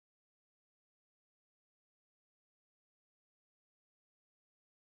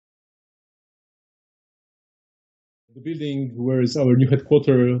The building where is our new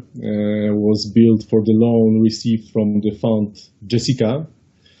headquarters was built for the loan received from the fund Jessica.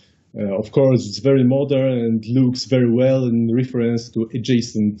 Of course, it's very modern and looks very well in reference to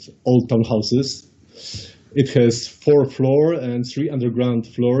adjacent old townhouses. It has 4 floors and 3 underground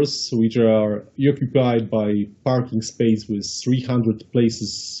floors, which are occupied by parking space with 300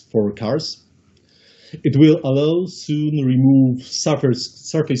 places for cars. It will allow soon remove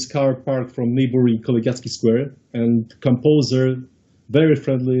surface car park from neighboring Kolegiacki Square and compose a very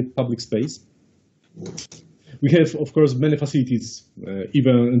friendly public space. We have, of course, many facilities,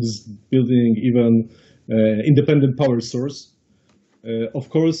 even in this building, even independent power source. Of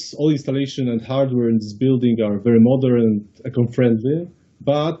course, all installation and hardware in this building are very modern and eco-friendly,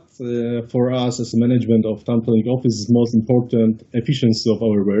 but for us as management of town planning office is most important efficiency of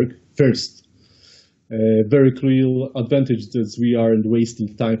our work first. Very clear advantage that we aren't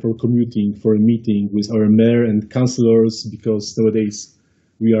wasting time for commuting for a meeting with our mayor and councillors because nowadays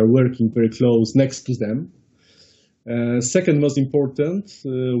we are working very close next to them. Second most important,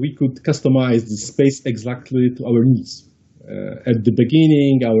 we could customize the space exactly to our needs. At the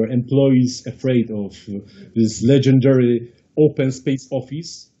beginning, our employees afraid of this legendary open space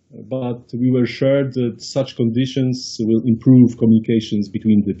office, but we were sure that such conditions will improve communications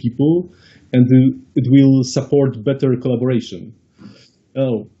between the people and it will support better collaboration.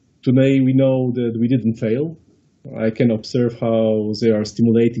 Oh, today we know that we didn't fail. I can observe how they are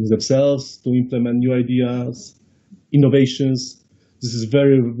stimulating themselves to implement new ideas, innovations. This is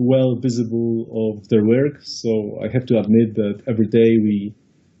very well visible of their work. So I have to admit that every day we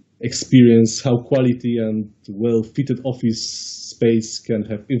experience how quality and well-fitted office space can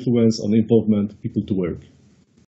have influence on involvement of people to work.